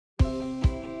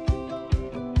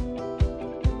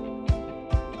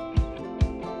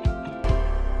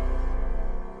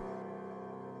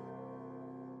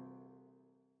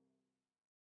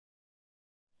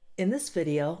In this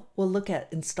video, we'll look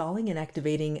at installing and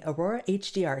activating Aurora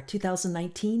HDR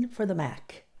 2019 for the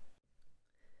Mac.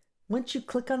 Once you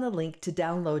click on the link to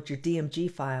download your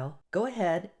DMG file, go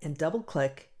ahead and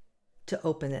double-click to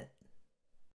open it.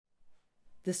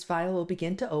 This file will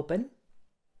begin to open,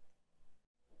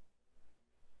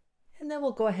 and then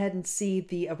we'll go ahead and see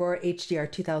the Aurora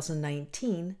HDR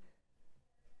 2019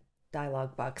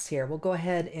 dialog box here. We'll go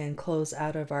ahead and close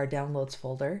out of our Downloads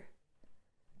folder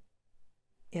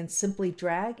and simply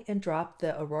drag and drop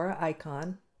the Aurora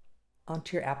icon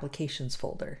onto your Applications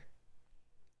folder.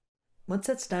 Once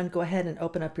that's done, go ahead and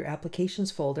open up your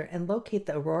Applications folder and locate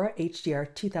the Aurora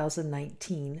HDR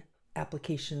 2019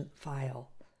 application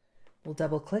file. We'll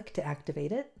double-click to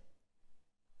activate it,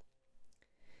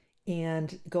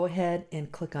 and go ahead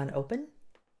and click on Open.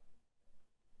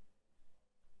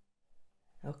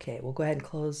 Okay, we'll go ahead and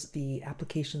close the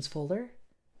Applications folder.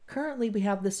 Currently, we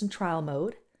have this in trial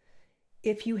mode.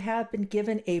 If you have been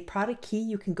given a product key,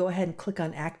 you can go ahead and click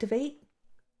on Activate.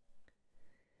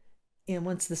 And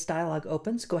once this dialog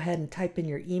opens, go ahead and type in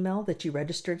your email that you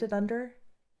registered it under,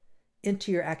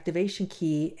 enter your activation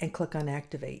key, and click on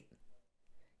Activate.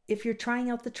 If you're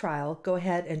trying out the trial, go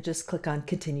ahead and just click on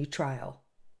Continue Trial.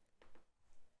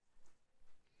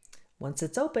 Once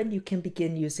it's open, you can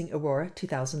begin using Aurora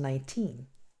 2019.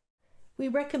 We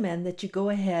recommend that you go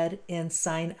ahead and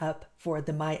sign up for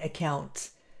the My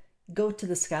Account. Go to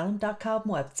the Skylum.com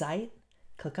website,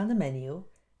 click on the menu,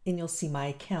 and you'll see My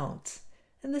Account.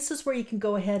 And this is where you can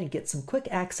go ahead and get some quick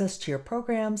access to your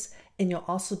programs, and you'll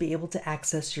also be able to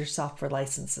access your software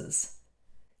licenses.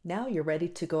 Now you're ready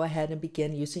to go ahead and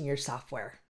begin using your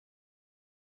software.